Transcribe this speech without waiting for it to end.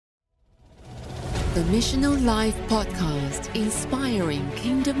The Missional Life Podcast, inspiring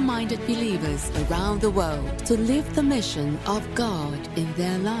kingdom-minded believers around the world to live the mission of God in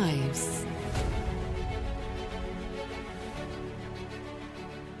their lives.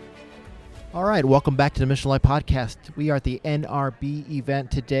 All right, welcome back to the Missional Life Podcast. We are at the NRB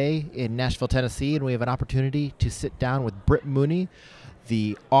event today in Nashville, Tennessee, and we have an opportunity to sit down with Brit Mooney,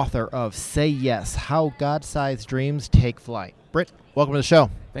 the author of Say Yes, How God-Sized Dreams Take Flight. Brit, welcome to the show.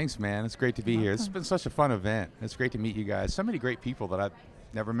 Thanks, man. It's great to be here. It's been such a fun event. It's great to meet you guys. So many great people that I've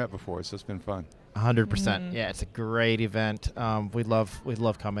never met before, so it's been fun. 100%. Yeah, it's a great event. We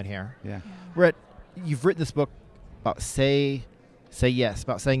love coming here. Yeah. Brit, you've written this book about say yes,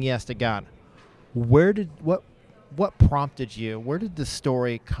 about saying yes to God. What prompted you? Where did the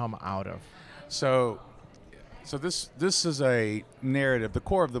story come out of? So this is a narrative. The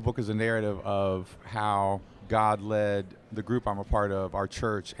core of the book is a narrative of how God led the group I'm a part of, our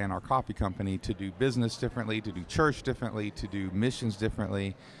church and our coffee company, to do business differently, to do church differently, to do missions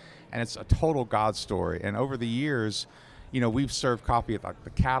differently. And it's a total God story. And over the years, we've served coffee at like the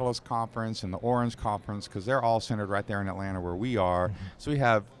Catalyst Conference and the Orange Conference, because they're all centered right there in Atlanta where we are. Mm-hmm.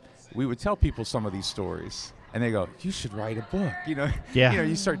 So we would tell people some of these stories, and they go, "You should write a book." Yeah.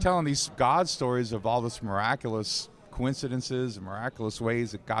 You start telling these God stories of all this miraculous coincidences and miraculous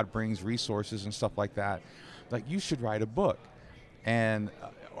ways that God brings resources and stuff like that. Like, you should write a book. And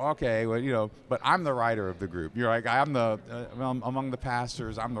okay, well, but I'm the writer of the group. You're like, I'm among the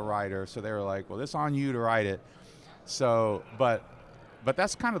pastors, I'm the writer. So they were like, well, it's on you to write it. So, but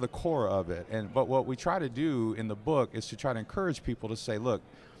that's kind of the core of it. But what we try to do in the book is to try to encourage people to say, look,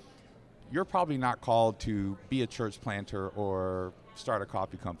 you're probably not called to be a church planter or start a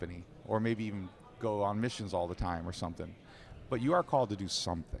coffee company or maybe even go on missions all the time or something. But you are called to do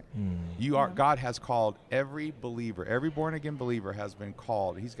something. God has called every believer, every born-again believer has been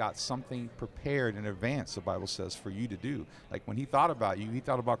called. He's got something prepared in advance, the Bible says, for you to do. Like when he thought about you, he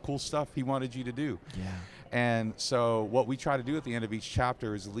thought about cool stuff he wanted you to do. Yeah. And so what we try to do at the end of each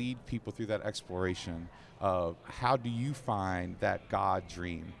chapter is lead people through that exploration of how do you find that God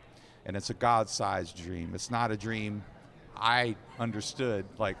dream? And it's a God-sized dream. It's not a dream I understood.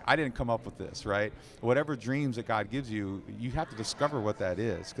 Like, I didn't come up with this, right? Whatever dreams that God gives you, you have to discover what that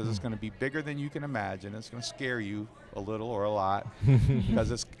is, because it's going to be bigger than you can imagine. It's going to scare you a little or a lot,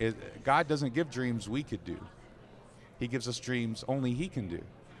 because God doesn't give dreams we could do. He gives us dreams only he can do.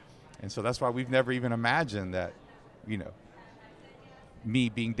 And so that's why we've never even imagined that, me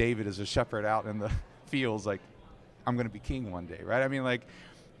being David as a shepherd out in the fields, like, I'm going to be king one day, right? I mean, like,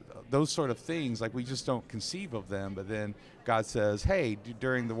 those sort of things, like, we just don't conceive of them. But then God says, hey,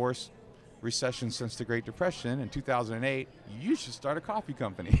 during the worst recession since the Great Depression in 2008, you should start a coffee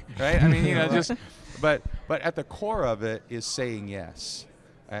company, right? I mean, but at the core of it is saying yes.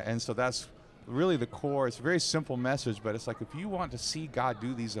 And so that's really the core. It's a very simple message, but it's like, if you want to see God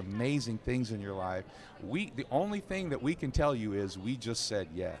do these amazing things in your life, the only thing that we can tell you is we just said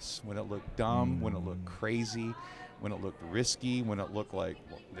yes. When it looked dumb, when it looked crazy, when it looked risky, when it looked like,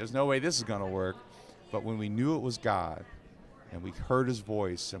 well, there's no way this is going to work. But when we knew it was God, and we heard his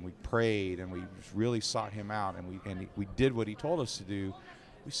voice, and we prayed, and we really sought him out, and we did what he told us to do,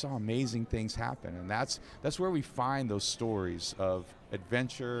 we saw amazing things happen. And that's where we find those stories of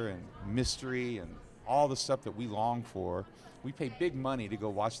adventure and mystery and all the stuff that we long for. We pay big money to go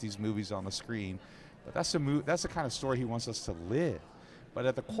watch these movies on the screen, but that's the kind of story he wants us to live. But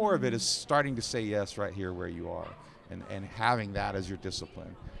at the core of it is starting to say yes right here where you are, and having that as your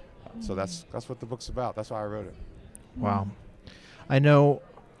discipline. So that's what the book's about. That's why I wrote it. Wow. I know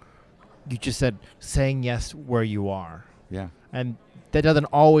you just said saying yes where you are. Yeah. And that doesn't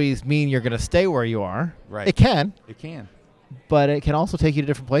always mean you're going to stay where you are. Right. It can. It can. But it can also take you to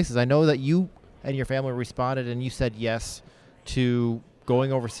different places. I know that you and your family responded and you said yes to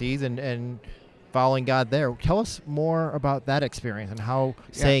going overseas and following God there. Tell us more about that experience and how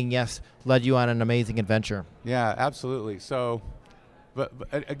saying yes led you on an amazing adventure. Yeah, absolutely. So, but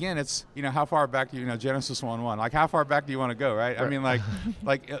again, it's, how far back do Genesis 1:1, like, how far back do you want to go, right? I mean,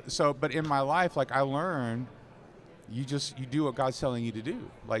 but in my life, like, I learned you do what God's telling you to do.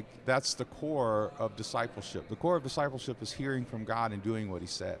 Like, that's the core of discipleship. The core of discipleship is hearing from God and doing what he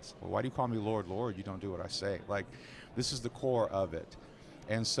says. Well, why do you call me Lord, Lord? You don't do what I say. Like, this is the core of it.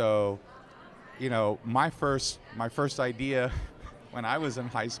 And so, my first idea when I was in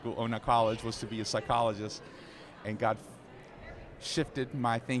college was to be a psychologist, and God shifted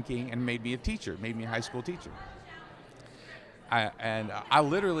my thinking and made me a teacher, made me a high school teacher. I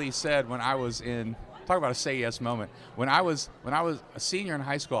literally said, when I was talk about a say yes moment, when I was a senior in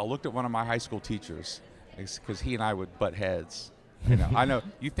high school, I looked at one of my high school teachers, because he and I would butt heads I know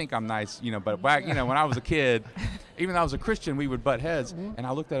you think I'm nice, but back, when I was a kid, even though I was a Christian, we would butt heads. And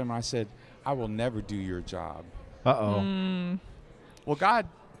I looked at him and I said, I will never do your job. Uh-oh. Well, God,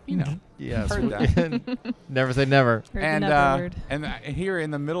 Yes. heard that. Never say never. Heard the never word. And here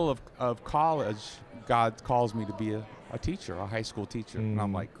in the middle of college, God calls me to be a teacher, a high school teacher. And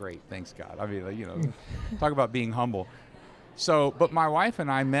I'm like, great, thanks, God. I mean, talk about being humble. So, but my wife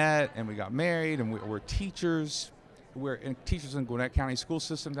and I met and we got married and we're teachers. We're teachers in Gwinnett County school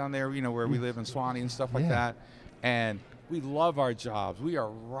system down there, where we live in Swanee and stuff like that. And we love our jobs. We are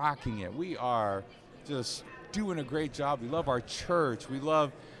rocking it. We are just doing a great job. We love our church. We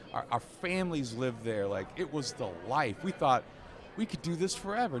love our families live there. Like, it was the life. We thought we could do this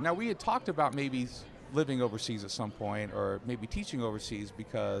forever. Now, we had talked about maybe living overseas at some point or maybe teaching overseas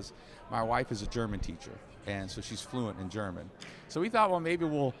because my wife is a German teacher. And so she's fluent in German. So we thought, well, maybe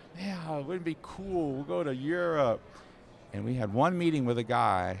wouldn't it be cool? We'll go to Europe. And we had one meeting with a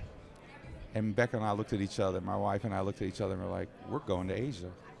guy, and Becca and I looked at each other, my wife and I looked at each other, and we're like, we're going to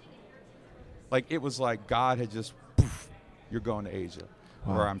Asia. Like, it was like God had just, poof, you're going to Asia.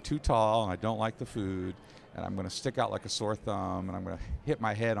 Wow. Where I'm too tall, and I don't like the food, and I'm going to stick out like a sore thumb, and I'm going to hit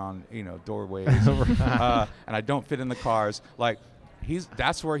my head on, doorways, and I don't fit in the cars. Like,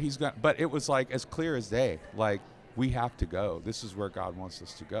 that's where he's going. But it was like as clear as day. Like, we have to go. This is where God wants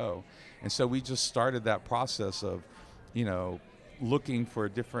us to go. And so we just started that process of, looking for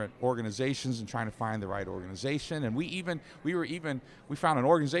different organizations and trying to find the right organization. And we found an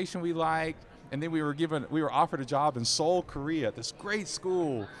organization we liked. And then we were offered a job in Seoul, Korea, at this great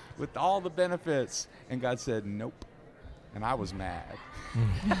school with all the benefits. And God said, nope. And I was mad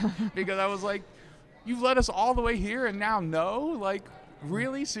because I was like, you've led us all the way here and now no? Like,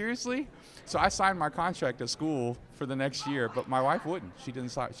 really? Seriously? So I signed my contract at school for the next year, but my wife wouldn't. She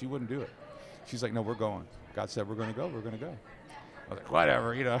wouldn't do it. She's like, no, we're going. God said, we're going to go. We're going to go. I was like,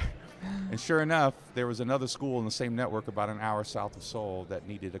 whatever, And sure enough, there was another school in the same network about an hour south of Seoul that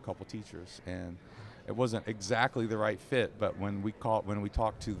needed a couple teachers. And it wasn't exactly the right fit, but when we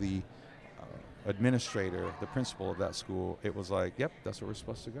talked to the administrator, the principal of that school, it was like, yep, that's where we're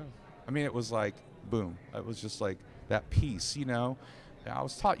supposed to go. I mean, it was like, boom. It was just like that piece, I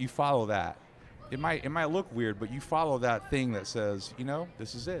was taught you follow that. It might look weird, but you follow that thing that says,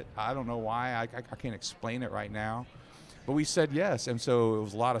 this is it. I don't know why. I can't explain it right now. But we said yes. And so it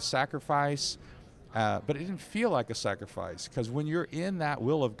was a lot of sacrifice, but it didn't feel like a sacrifice because when you're in that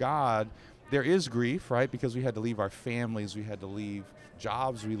will of God, there is grief, right? Because we had to leave our families. We had to leave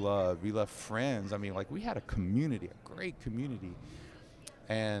jobs we loved. We left friends. I mean, like, we had a community, a great community.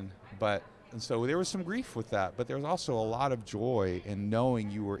 And so there was some grief with that, but there was also a lot of joy in knowing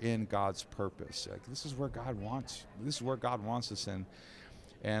you were in God's purpose. Like, this is where God wants. This is where God wants us in.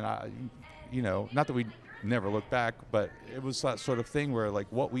 And not that we never look back, but it was that sort of thing where, like,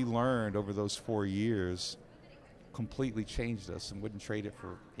 what we learned over those 4 years completely changed us, and wouldn't trade it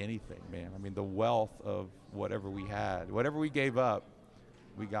for anything, man. I mean, the wealth of whatever we had, whatever we gave up,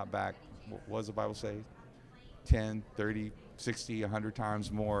 we got back. What does the Bible say? 10, 30, 60, 100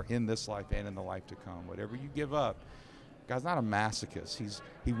 times more in this life and in the life to come. Whatever you give up, God's not a masochist.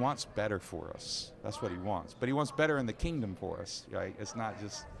 He wants better for us. That's what he wants. But he wants better in the kingdom for us, right? It's not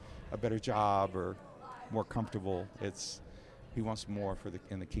just a better job or more comfortable. He wants more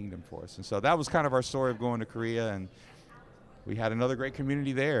in the kingdom for us. And so that was kind of our story of going to Korea, and we had another great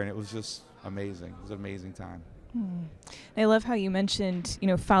community there, and it was just amazing. It was an amazing time. I love how you mentioned,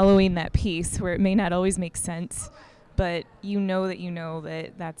 following that piece where it may not always make sense, but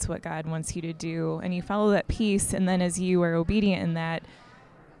that that's what God wants you to do, and you follow that piece, and then as you are obedient in that,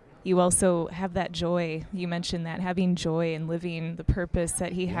 you also have that joy. You mentioned that, having joy and living the purpose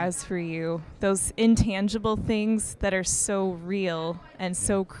that he has for you. Those intangible things that are so real and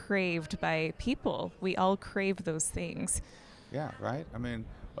so craved by people. We all crave those things. Yeah, right? I mean,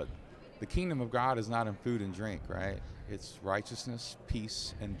 the kingdom of God is not in food and drink, right? It's righteousness,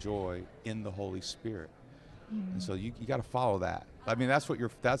 peace, and joy in the Holy Spirit. And so you got to follow that. I mean, that's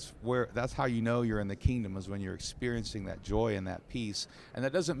how you know you're in the kingdom, is when you're experiencing that joy and that peace. And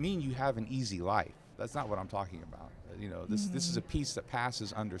that doesn't mean you have an easy life. That's not what I'm talking about. This is a peace that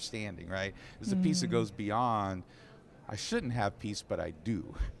passes understanding, right? This is a peace that goes beyond, I shouldn't have peace, but I do,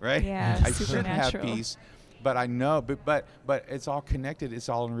 right? Yeah, I shouldn't have peace, but I know, but it's all connected. It's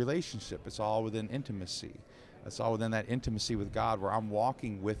all in relationship. It's all within intimacy. It's all within that intimacy with God where I'm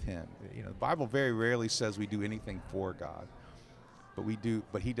walking with him. The Bible very rarely says we do anything for God, but we do.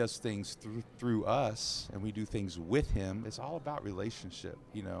 But he does things through us, and we do things with him. It's all about relationship,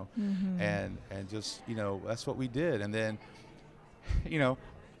 and just that's what we did. And then,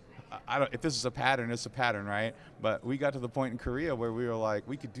 I don't, if this is a pattern, it's a pattern, right? But we got to the point in Korea where we were like,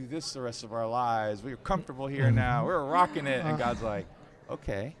 we could do this the rest of our lives. We were comfortable here now. We're rocking it. And God's like,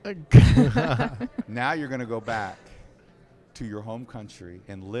 okay, now you're going to go back to your home country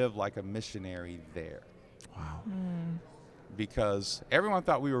and live like a missionary there. Wow. Because everyone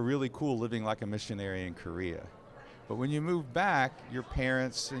thought we were really cool living like a missionary in Korea. But when you move back, your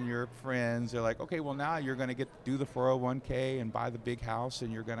parents and your friends are like, okay, well, now you're going to get to do the 401k and buy the big house,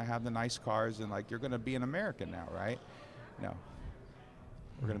 and you're going to have the nice cars, and like you're going to be an American now, right? No.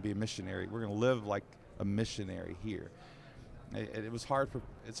 We're going to be a missionary. We're going to live like a missionary here. It was hard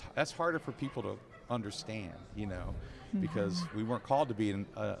that's harder for people to understand, you know, because we weren't called to be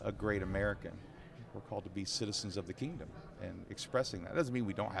a great American. We're called to be citizens of the kingdom and expressing that. It doesn't mean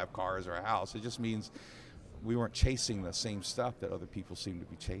we don't have cars or a house. It just means we weren't chasing the same stuff that other people seem to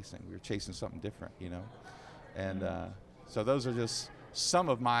be chasing. We were chasing something different, you know? And so those are just some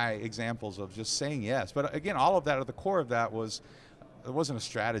of my examples of just saying yes. But again, all of that, at the core of that was, it wasn't a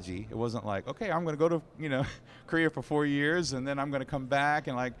strategy. It wasn't like, okay, I'm going to go to, you know, Korea for 4 years and then I'm going to come back.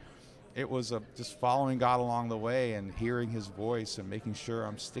 And like, it was just following God along the way and hearing his voice and making sure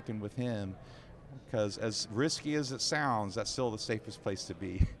I'm sticking with him. Because as risky as it sounds, that's still the safest place to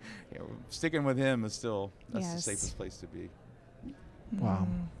be. You know, sticking with him is still, that's the safest place to be. Wow.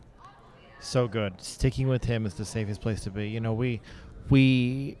 So good. Sticking with him is the safest place to be. You know,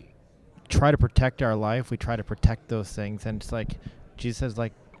 we try to protect our life. We try to protect those things. And it's like, Jesus says,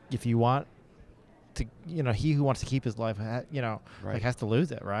 like, if you want to, you know, he who wants to keep his life, you know, like has to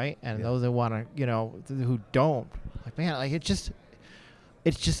lose it, right? And those that want to, you know, who don't, like, man, like it's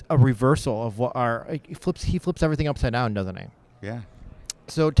just a reversal of what he flips everything upside down, doesn't he? Yeah.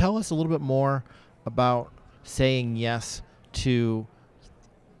 So tell us a little bit more about saying yes to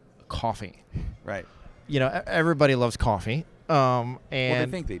coffee. Right. You know, everybody loves coffee. And they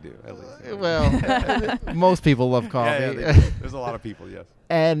think they do, at least. Well, most people love coffee. Yeah, there's a lot of people, yes.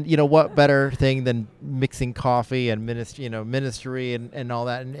 And, you know, what better thing than mixing coffee and ministry and all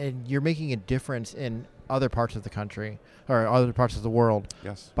that. And you're making a difference in other parts of the country or other parts of the world.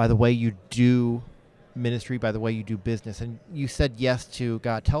 Yes. By the way you do ministry, by the way you do business. And you said yes to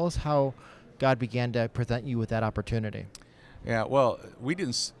God. Tell us how God began to present you with that opportunity. Yeah, well, we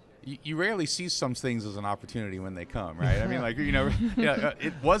didn't... You rarely see some things as an opportunity when they come, right? I mean, like, you know,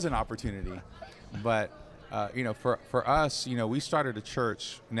 it was an opportunity. But, you know, for us, you know, we started a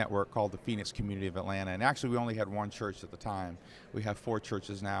church network called the Phoenix Community of Atlanta. And actually, we only had one church at the time. We have 4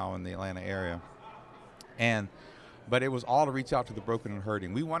 churches now in the Atlanta area. But it was all to reach out to the broken and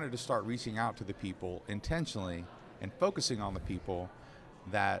hurting. We wanted to start reaching out to the people intentionally and focusing on the people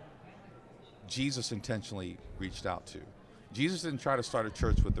that Jesus intentionally reached out to. Jesus didn't try to start a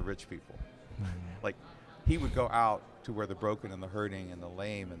church with the rich people. Like, he would go out to where the broken and the hurting and the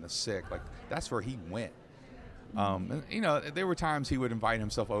lame and the sick, like, that's where he went. And, you know, there were times he would invite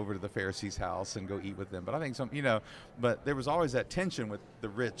himself over to the Pharisees' house and go eat with them. But I think but there was always that tension with the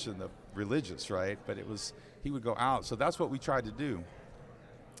rich and the religious, right? But he would go out. So that's what we tried to do.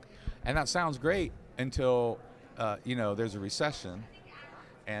 And that sounds great until, you know, there's a recession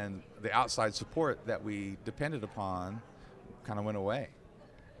and the outside support that we depended upon kind of went away.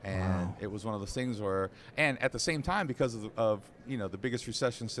 And it was one of those things where, and at the same time, because of you know, the biggest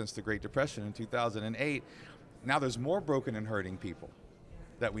recession since the Great Depression in 2008, now there's more broken and hurting people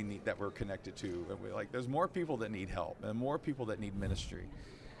that we're connected to. And there's more people that need help and more people that need ministry.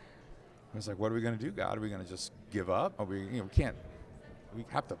 And it's like, what are we going to do, God? Are we going to just give up? Are we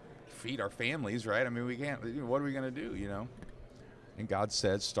have to feed our families, right? I mean, we can't, what are we going to do, you know? And God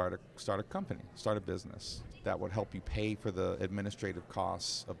said, start a company, start a business that would help you pay for the administrative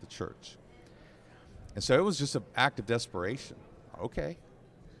costs of the church. And so it was just an act of desperation. Okay.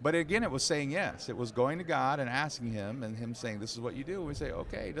 But again, it was saying yes. It was going to God and asking him and him saying, this is what you do. And we say,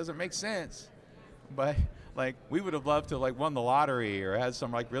 okay, it doesn't make sense. But like, we would have loved to like won the lottery or had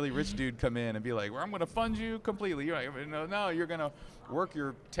some like really rich dude come in and be like, well, I'm going to fund you completely. You're like, no, you're going to work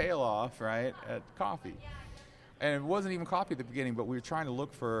your tail off, right, at coffee. And it wasn't even coffee at the beginning, but we were trying to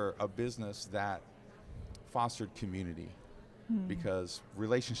look for a business that fostered community because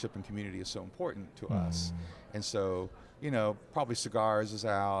relationship and community is so important to us. And so, you know, probably cigars is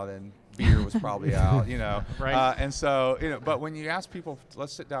out and beer was probably out, you know. Right. And so, you know, but when you ask people,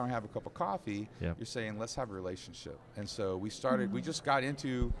 let's sit down and have a cup of coffee, Yep. You're saying, let's have a relationship. And so we just got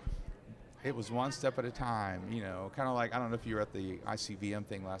into, it was one step at a time, you know, kind of like, I don't know if you were at the ICVM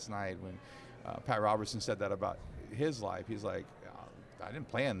thing last night when Pat Robertson said that about his life. He's like, I didn't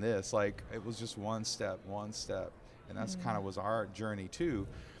plan this. Like, it was just one step. And that's kind of was our journey too.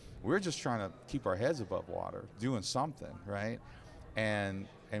 We're just trying to keep our heads above water, doing something, right? And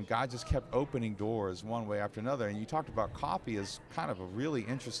and God just kept opening doors one way after another. And you talked about coffee as kind of a really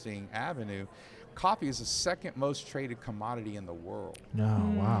interesting avenue. Coffee is the second most traded commodity in the world.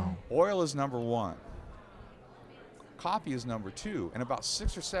 No, wow. Oil is number one. Coffee is number two. And about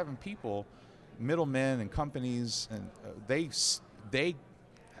 6 or 7 people, middlemen and companies, and there's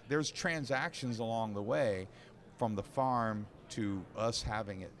transactions along the way from the farm to us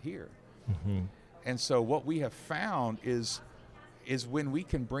having it here. Mm-hmm. And so what we have found is when we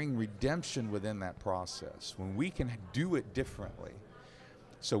can bring redemption within that process, when we can do it differently.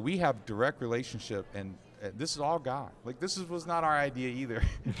 So we have direct relationship, and this is all God. Like, was not our idea either.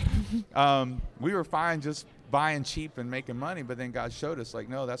 We were fine just buying cheap and making money, but then God showed us, like,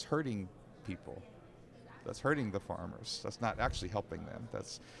 no, that's hurting people. That's hurting the farmers. That's not actually helping them.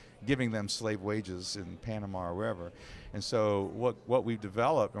 That's giving them slave wages in Panama or wherever. And so what we've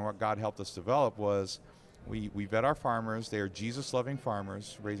developed and what God helped us develop was we vet our farmers. They are Jesus-loving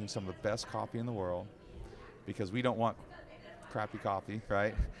farmers raising some of the best coffee in the world, because we don't want crappy coffee,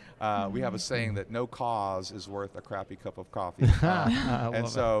 right? We have a saying that no cause is worth a crappy cup of coffee. And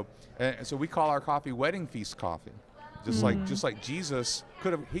so we call our coffee wedding feast coffee. Just like Jesus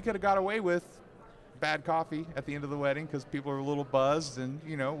could have got away with bad coffee at the end of the wedding because people were a little buzzed and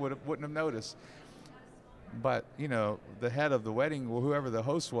wouldn't have noticed. But the head of the wedding, or whoever the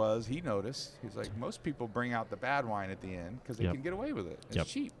host was, he noticed. He's like, most people bring out the bad wine at the end because they can get away with it.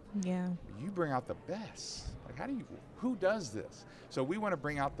 It's cheap. Yeah. You bring out the best. Like, who does this? So we want to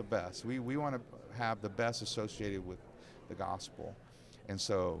bring out the best. We want to have the best associated with the gospel. And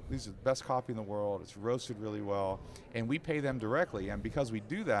so these are the best coffee in the world. It's roasted really well. And we pay them directly. And because we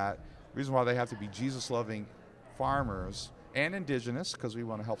do that, the reason why they have to be Jesus-loving farmers and indigenous, because we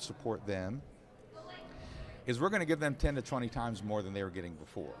want to help support them, is we're going to give them 10 to 20 times more than they were getting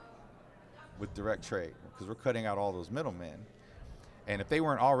before with direct trade, because we're cutting out all those middlemen. And if they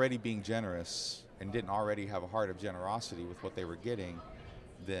weren't already being generous and didn't already have a heart of generosity with what they were getting,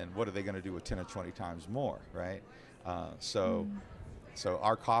 then what are they going to do with 10 or 20 times more, right? So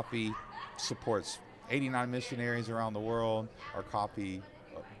our coffee supports 89 missionaries around the world. Our coffee,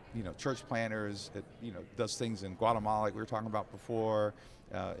 church planners, it, does things in Guatemala like we were talking about before,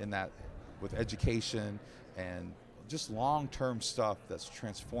 in that with education and just long-term stuff that's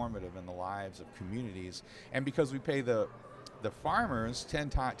transformative in the lives of communities. And because we pay the farmers 10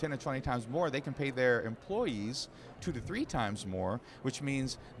 to 20 times more, they can pay their employees 2 to 3 times more, which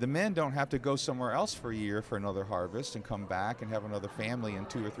means the men don't have to go somewhere else for a year for another harvest and come back and have another family in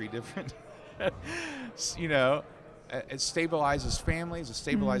 2 or 3 different, it stabilizes families, it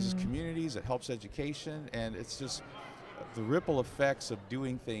stabilizes communities, it helps education, and it's just the ripple effects of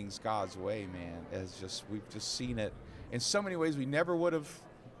doing things God's way, man, we've just seen it in so many ways we never would have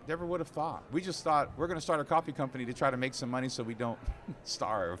thought. We just thought we're going to start a coffee company to try to make some money so we don't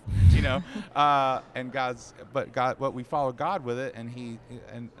starve, and what we followed God with it,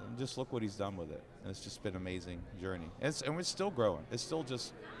 and just look what He's done with it. And it's just been an amazing journey. And we're still growing. It's still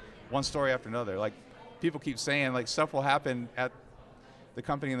just one story after another. Like, people keep saying, like, stuff will happen at the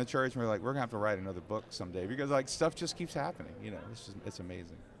company and the church, and we're like, we're going to have to write another book someday, because, like, stuff just keeps happening. It's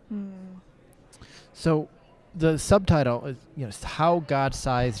amazing. So the subtitle is How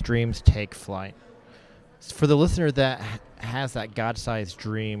God-Sized Dreams Take Flight. For the listener that has that God-sized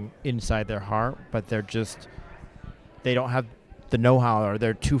dream inside their heart, but they don't have the know-how, or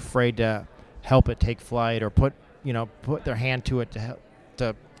they're too afraid to help it take flight, or put their hand to it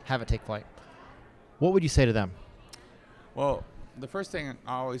to have it take flight, what would you say to them? Well, the first thing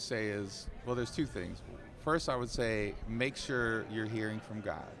I always say is, well, there's 2 things. First, I would say, make sure you're hearing from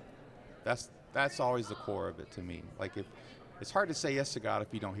God. That's always the core of it to me. Like, if it's hard to say yes to God if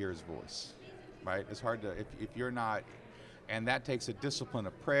you don't hear His voice, right? It's hard to, if you're not, and that takes a discipline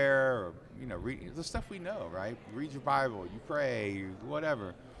of prayer, or, read the stuff we know, right? Read your Bible, you pray,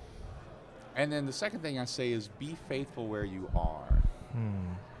 whatever. And then the second thing I say is, be faithful where you are.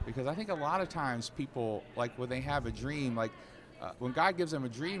 Because I think a lot of times people, like, when they have a dream, like, when God gives them a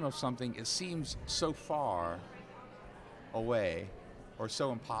dream of something, it seems so far away, or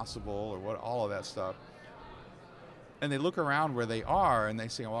so impossible, or all of that stuff. And they look around where they are and they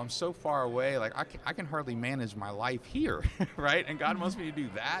say, well, I'm so far away, like, I can hardly manage my life here, right? And God wants me to do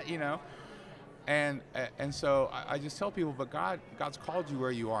that, And so I just tell people, but God's called you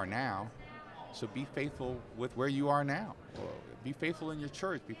where you are now, so be faithful with where you are now. Be faithful in your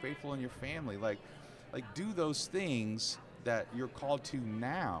church, be faithful in your family, like do those things that you're called to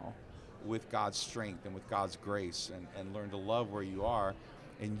now with God's strength and with God's grace, and learn to love where you are,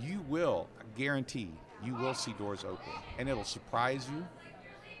 and you will, I guarantee, you will see doors open, and it'll surprise you.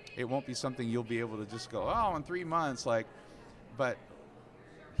 It won't be something you'll be able to just go, oh, in 3 months, but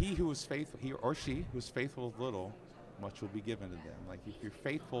he who is faithful, he or she who is faithful with little, much will be given to them. Like if you're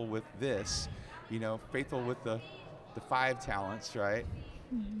faithful with this, faithful with the 5 talents, right?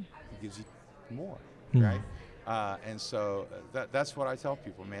 Mm-hmm. He gives you more, Mm. right? And so that's what I tell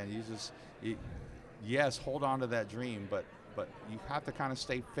people, man. Yes, hold on to that dream, but you have to kind of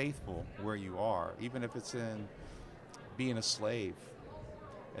stay faithful where you are, even if it's in being a slave,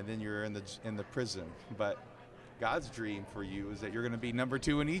 and then you're in the prison. But God's dream for you is that you're going to be number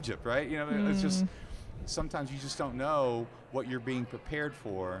 2 in Egypt, right? It's just sometimes you just don't know what you're being prepared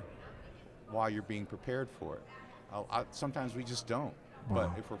for while you're being prepared for it. Sometimes we just don't.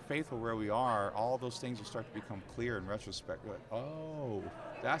 Wow. But if we're faithful where we are, all those things will start to become clear in retrospect. You're like, oh,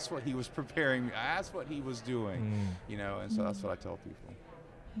 that's what he was preparing me. That's what he was doing, and so that's what I tell people.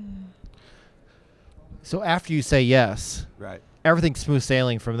 So after you say yes, Right. everything's smooth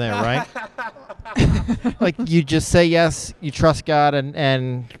sailing from there, right? Like you just say yes, you trust God,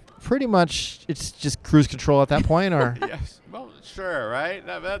 and pretty much it's just cruise control at that point, or? Yes. Well, sure, right?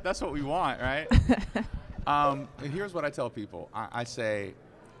 That's what we want, right? Here's what I tell people. I say,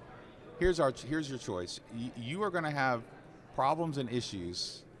 here's your choice. You are going to have problems and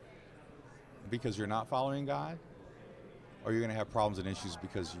issues because you're not following God, or you're going to have problems and issues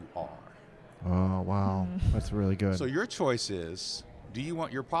because you are. Oh, wow. That's really good. So your choice is, do you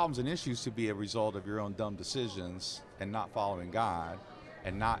want your problems and issues to be a result of your own dumb decisions and not following God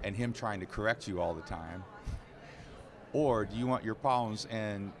and him trying to correct you all the time? Or do you want your problems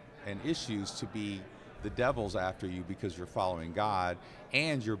and issues to be the devil's after you because you're following God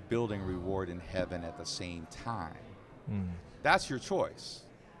and you're building reward in heaven at the same time? That's your choice.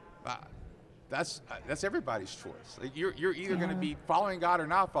 That's everybody's choice. Like you're either going to be following God or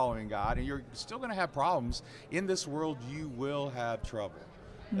not following God, and you're still going to have problems. In this world, you will have trouble.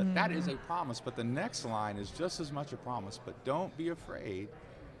 That is a promise, but the next line is just as much a promise. But don't be afraid,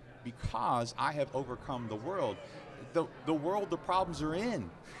 because I have overcome the world. The world the problems are in.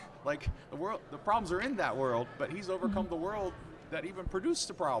 Like the problems are in that world, but he's overcome the world that even produced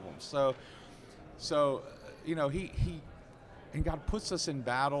the problems. So he and God puts us in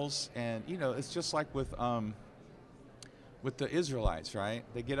battles, and it's just like with the Israelites, right?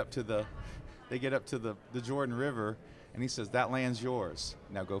 They get up to the Jordan River, and he says, that land's yours.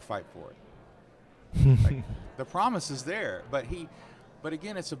 Now go fight for it. Like, the promise is there, but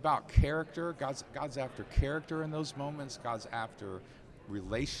again, it's about character. God's after character in those moments. God's after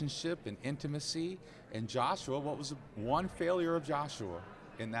relationship and intimacy. And Joshua, what was one failure of Joshua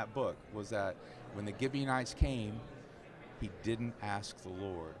in that book was that when the Gibeonites came, he didn't ask the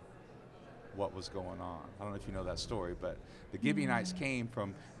Lord what was going on. I don't know if you know that story, but the Gibeonites came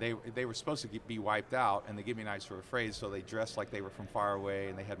from, they were supposed to be wiped out, and the Gibeonites were afraid, so they dressed like they were from far away,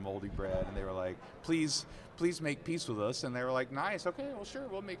 and they had moldy bread, and they were like, please make peace with us. And they were like, nice, okay, well, sure,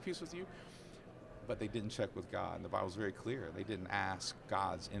 we'll make peace with you. But they didn't check with God, and the Bible's very clear. They didn't ask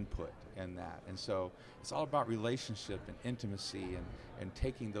God's input in that. And so it's all about relationship and intimacy and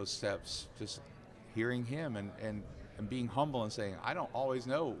taking those steps, just hearing him and being humble and saying, I don't always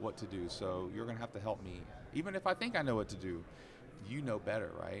know what to do, so you're going to have to help me. Even if I think I know what to do, you know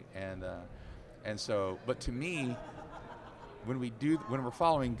better, right? And so, but to me, when we're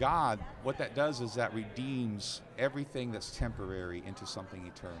following God, what that does is that redeems everything that's temporary into something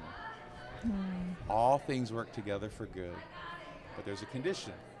eternal. All things work together for good, but there's a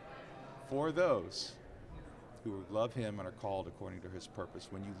condition for those who love him and are called according to his purpose.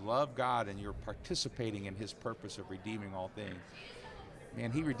 When you love God and you're participating in his purpose of redeeming all things,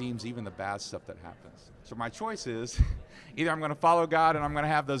 man, he redeems even the bad stuff that happens. So my choice is either I'm going to follow God and I'm going to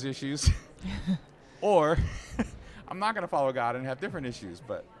have those issues, or I'm not going to follow God and have different issues.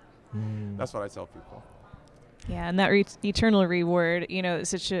 But that's what I tell people. Yeah, and that eternal reward, is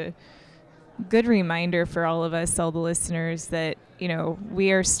such a good reminder for all of us, all the listeners, that,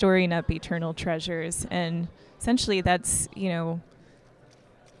 we are storing up eternal treasures. And essentially that's,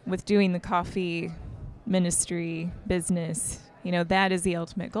 with doing the coffee ministry business, that is the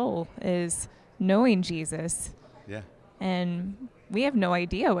ultimate goal, is knowing Jesus. Yeah. And we have no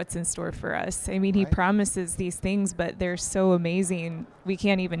idea what's in store for us. I mean, He promises these things, but they're so amazing, we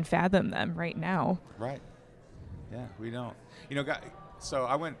can't even fathom them right now. Right. Yeah, we don't. So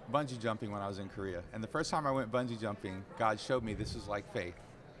I went bungee jumping when I was in Korea. And the first time I went bungee jumping, God showed me this is like faith.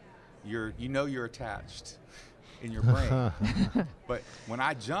 You're attached in your brain. But when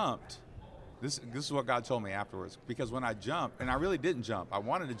I jumped, this is what God told me afterwards. Because when I jumped, and I really didn't jump. I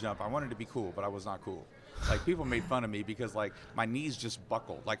wanted to jump. I wanted to be cool, but I was not cool. Like, people made fun of me because, like, my knees just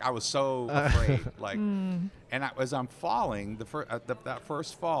buckled. Like, I was so afraid. Like, and as I'm falling, that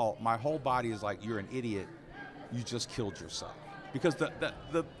first fall, my whole body is like, you're an idiot. You just killed yourself. because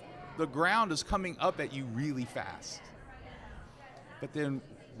the ground is coming up at you really fast. But then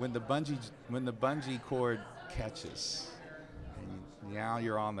when the bungee cord catches, and now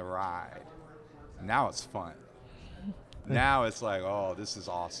you're on the ride. Now it's fun. Now it's like, oh, this is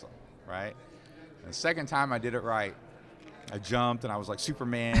awesome, right? And the second time I did it right, I jumped and I was like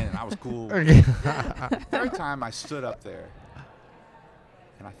Superman and I was cool. Third time I stood up there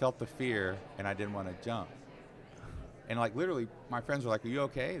and I felt the fear and I didn't want to jump. And like literally my friends were like, are you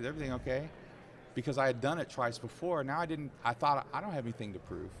okay? Is everything okay? Because I had done it twice before. Now I thought I don't have anything to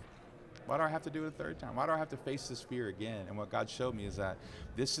prove. Why do I have to do it a third time? Why do I have to face this fear again? And what God showed me is that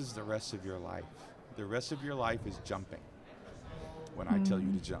this is the rest of your life. The rest of your life is jumping when I tell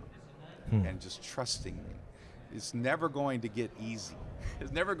you to jump and just trusting me. It's never going to get easy.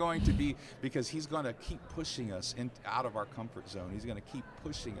 It's never going to be, because he's going to keep pushing us out of our comfort zone. He's going to keep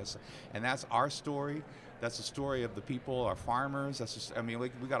pushing us. And that's our story. That's the story of the people, our farmers. That's just, I mean, we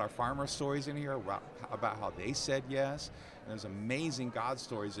got our farmer stories in here about how they said yes. And there's amazing God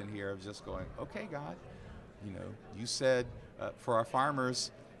stories in here of just going, okay, God, you know, you said for our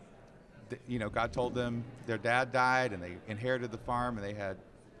farmers, you know, God told them their dad died and they inherited the farm and they had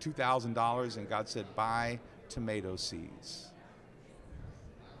 $2,000 and God said, buy tomato seeds.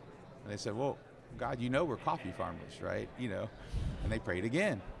 And they said, well, God, you know we're coffee farmers, right? You know, and they prayed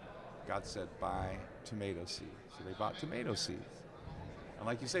again. God said, buy tomato seeds. So they bought tomato seeds. And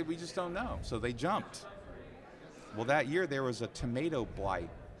like you say, we just don't know. So they jumped. Well, that year there was a tomato blight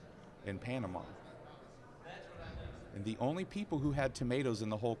in Panama. And the only people who had tomatoes in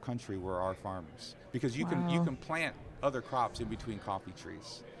the whole country were our farmers. Because you can plant other crops in between coffee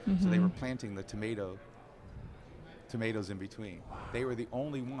trees. So they were planting the tomatoes in between. They were the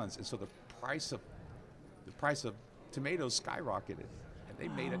only ones. And so the price of tomatoes skyrocketed. And they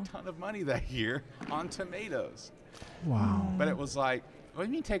made a ton of money that year on tomatoes. Wow. But it was like, what do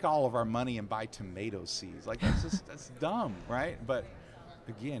you mean take all of our money and buy tomato seeds? Like, that's dumb, right? But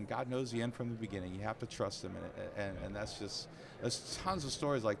again, God knows the end from the beginning. You have to trust him, and there's tons of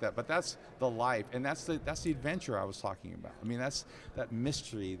stories like that. But that's the life, and that's the adventure I was talking about. I mean, that's that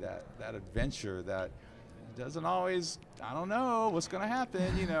mystery, that adventure that doesn't always, I don't know what's going to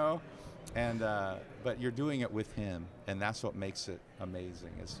happen, you know. And but you're doing it with him, and that's what makes it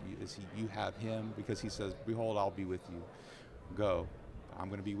amazing. You have him, because he says, "Behold, I'll be with you. Go, I'm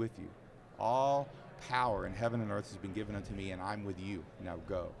going to be with you. All power in heaven and earth has been given unto me, and I'm with you. Now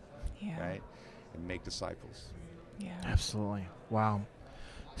go, right, and make disciples." Yeah, absolutely. Wow.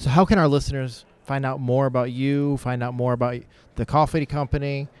 So, how can our listeners find out more about you? Find out more about the coffee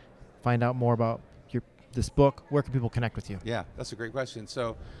company? Find out more about this book? Where can people connect with you? Yeah, that's a great question.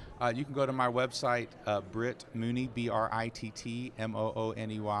 So you can go to my website, Brit Mooney,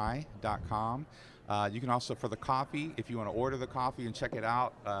 BrittMooney.com. You can also, for the coffee, if you want to order the coffee and check it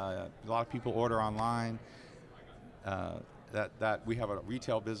out, a lot of people order online. That we have a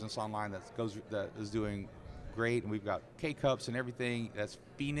retail business online that is doing great, and we've got K-Cups and everything. That's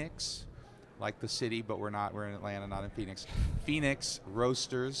Phoenix, like the city, but we're in Atlanta, not in Phoenix.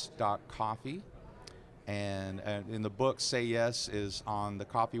 PhoenixRoasters.coffee. And in the book, Say Yes is on the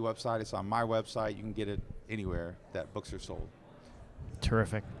coffee website. It's on my website. You can get it anywhere that books are sold.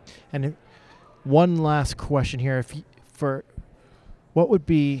 Terrific. And one last question here. What would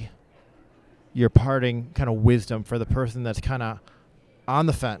be your parting kind of wisdom for the person that's kind of on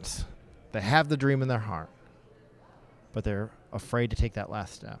the fence? They have the dream in their heart, but they're afraid to take that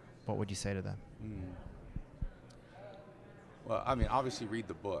last step. What would you say to them? Well, I mean, obviously read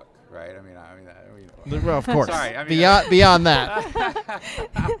the book, right? I mean, well, of course. Sorry, I mean, beyond that.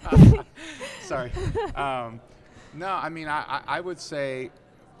 Sorry. No, I mean, I would say,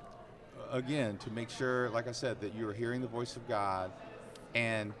 again, to make sure, like I said, that you're hearing the voice of God,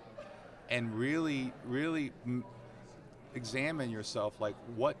 and really, really examine yourself. Like,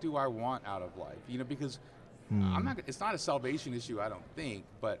 what do I want out of life? You know, because it's not a salvation issue, I don't think,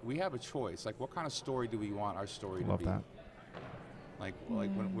 but we have a choice. Like, what kind of story do we want our story to be? That. Like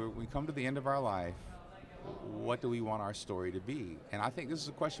when we come to the end of our life, what do we want our story to be? And I think this is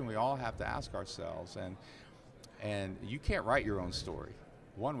a question we all have to ask ourselves. And you can't write your own story,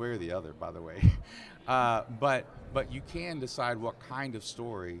 one way or the other, by the way. But you can decide what kind of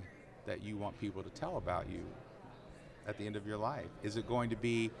story that you want people to tell about you at the end of your life. Is it going to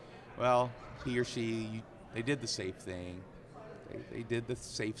be, well, he or she, they did the safe thing. They did the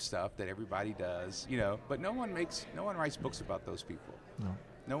safe stuff that everybody does, you know. But no one writes books about those people.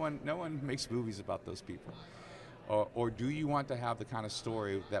 No one makes movies about those people. Or do you want to have the kind of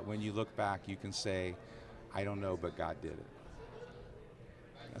story that when you look back, you can say, I don't know, but God did it.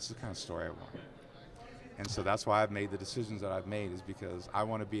 That's the kind of story I want. And so that's why I've made the decisions that I've made, is because I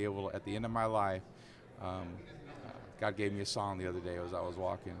want to be able, at the end of my life, God gave me a song the other day as I was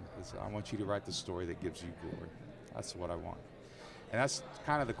walking. It said, I want you to write the story that gives you glory. That's what I want. And that's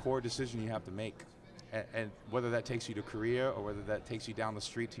kind of the core decision you have to make. And whether that takes you to Korea, or whether that takes you down the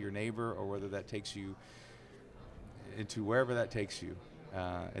street to your neighbor, or whether that takes you into wherever that takes you,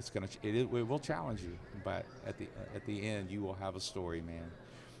 it will challenge you. But at the end, you will have a story, man.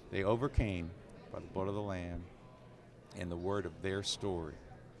 They overcame by the blood of the Lamb and the word of their story.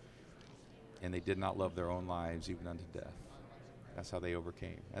 And they did not love their own lives even unto death. That's how they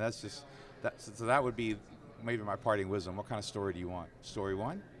overcame. And so that would be maybe my parting wisdom. What kind of story do you want? Story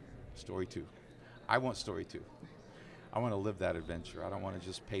 1? Story 2? I want story 2. I want to live that adventure. I don't want to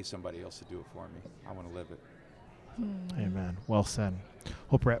just pay somebody else to do it for me. I want to live it. Amen. Well said.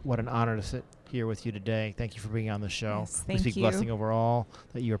 Well, Brett, what an honor to sit here with you today. Thank you for being on the show. Yes, we thank speak you. blessing over all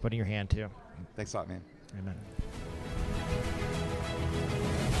that you are putting your hand to. Thanks a lot, man. Amen.